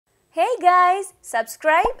Hey guys,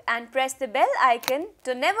 subscribe and press the bell icon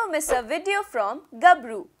to never miss a video from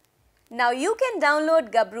Gabruu. Now you can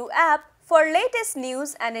download Gabruu app for latest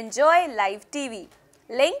news and enjoy live TV.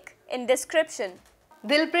 Link in description.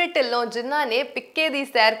 Dilpreet Dhillon जिन्हां ने पिक्के दी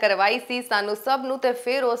सैर करवाई सी सानू सब नू ते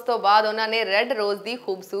फिर उस तो बाद उन्हां ने रेड रोज दी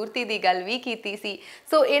खूबसूरती दी गल भी कीती सी।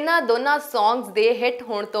 सो इन्हां दोनों सॉन्ग्स दे हिट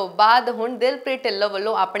होण तो बाद हुण दिलप्रीत ढिल्लों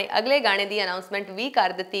वल्लों अपने अगले गाने दी अनाउंसमेंट भी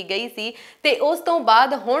कर दित्ती गई सी ते उस तो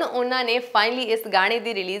बाद हुण उन्हां ने फाइनली इस गाने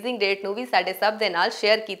दी रिलीजिंग डेट नू भी साडे सब दे नाल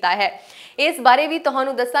शेयर कीता है। इस बारे भी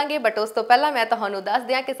तुहानू दसांगे बट उस तो पहला मैं तुहानू दस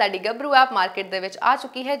दियां कि साडी गबरू ऐप मार्केट दे विच आ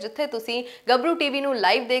चुकी है जिथे तुसीं गबरू टीवी नू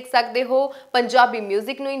लाइव देख सकदे हो, पंजाबी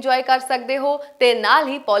म्यूजिक नू इंजॉय कर सकते हो ते नाल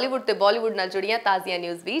ही बॉलीवुड ते बॉलीवुड नाल जुड़ियां ताज़ियां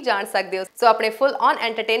न्यूज़ भी जान सकते हो। सो अपने फुल ऑन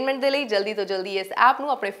एंटरटेनमेंट दे लई जल्दी तो जल्दी इस ऐप नू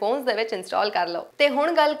अपने फोन्स दे विच इंस्टॉल कर लो। ते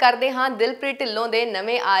हुण गल करदे हां दिलप्रीत ढिल्लों दे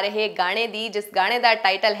नਵੇਂ आ रहे गाने दी जिस गाने दा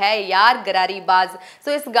टाइटल है यार गरारीबाज।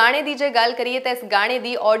 सो इस गाने दी जे गल करिए तां इस गाने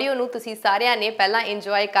दी ऑडियो नू तुसीं सारिਆਂ ने पहलां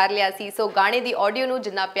इंजॉय कर लिया सी। सो गाने दी ऑडियो नू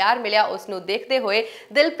जिन्ना प्यार मिलिया उस नू देखते हुए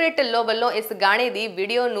दिलप्रीत ढिल्लों वल्लों इस गाने दी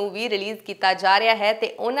वीडियो नू भी रिलीज कीता जा रहा है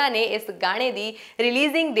ते उन्हां ने इस गाने दी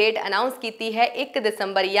रिलीजिंग डेट अनाउंस की है 1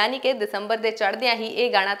 दिसंबर यानी कि दिसंबर के चढ़दियां ही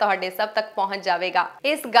यह गाना तुहाडे सब तक पहुंच जाएगा।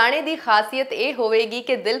 इस गाने की खासियत यह होगी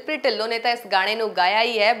कि दिलप्रीत ढिल्लों ने तो इस गाने को गाया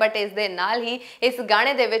ही है बट इस दे नाल ही इस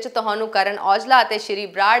गाने दे विच तुहानू करण औजला और श्री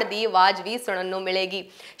ब्राड़ की आवाज भी सुनने को मिलेगी।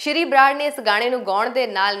 श्री ब्राड़ ने इस गाने को गाउण दे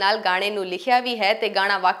नाल नाल गाने को लिखिया भी है ते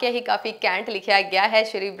गाना वाकई ही काफ़ी कैंट लिखिया गया है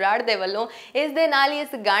श्री ब्राड़ दे वल्लों। इस दे नाल ही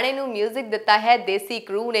इस गाने को म्यूजिक दिता है देसी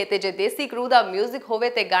क्रू ने ते जे देसी क्रू का म्यूजिक होवे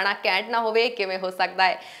ते गाना कैंट ना होवे किवें हो सकता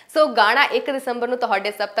है। सो गाना 1 दिसंबर नू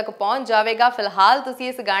तुहाडे सब तक पहुंच जाएगा। फिलहाल तुसी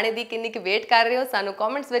इस गाने की किन्नी वेट कर रहे हो सानू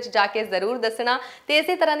कमेंट्स विच जाके जरूर दसना ते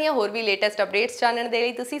इसी तरह दी होर भी लेटेस्ट अपडेट्स जानने दे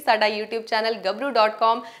लई तुसी साडा YouTube चैनल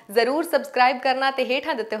gabroo.com जरूर सबसक्राइब करना ते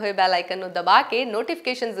हेठां दिते हुए बैल आइकन नू दबा के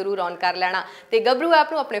नोटिफिकेशन जरूर ऑन कर लेना ते गबरू ऐप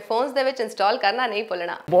नू अपने फोन्स दे विच इंस्टॉल करना नहीं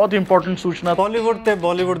भुलना। बहुत इंपॉर्टेंट सूचना बॉलीवुड ते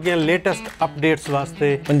बॉलीवुड दी लेटेस्ट अपडेट्स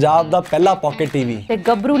वास्ते पंजाब दा पहला पॉकेट टीवी ते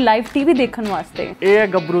गबरू लाइव टीवी देखण वास्ते ਇਹ ਹੈ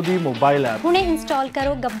ਗਬਰੂ ਦੀ ਮੋਬਾਈਲ ਐਪ ਹੁਣੇ ਇੰਸਟਾਲ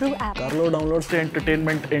ਕਰੋ गबरू ऐप कर लो डाउनलोड से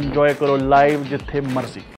एंटरटेनमेंट एंजॉय करो लाइव जिथे मर्जी।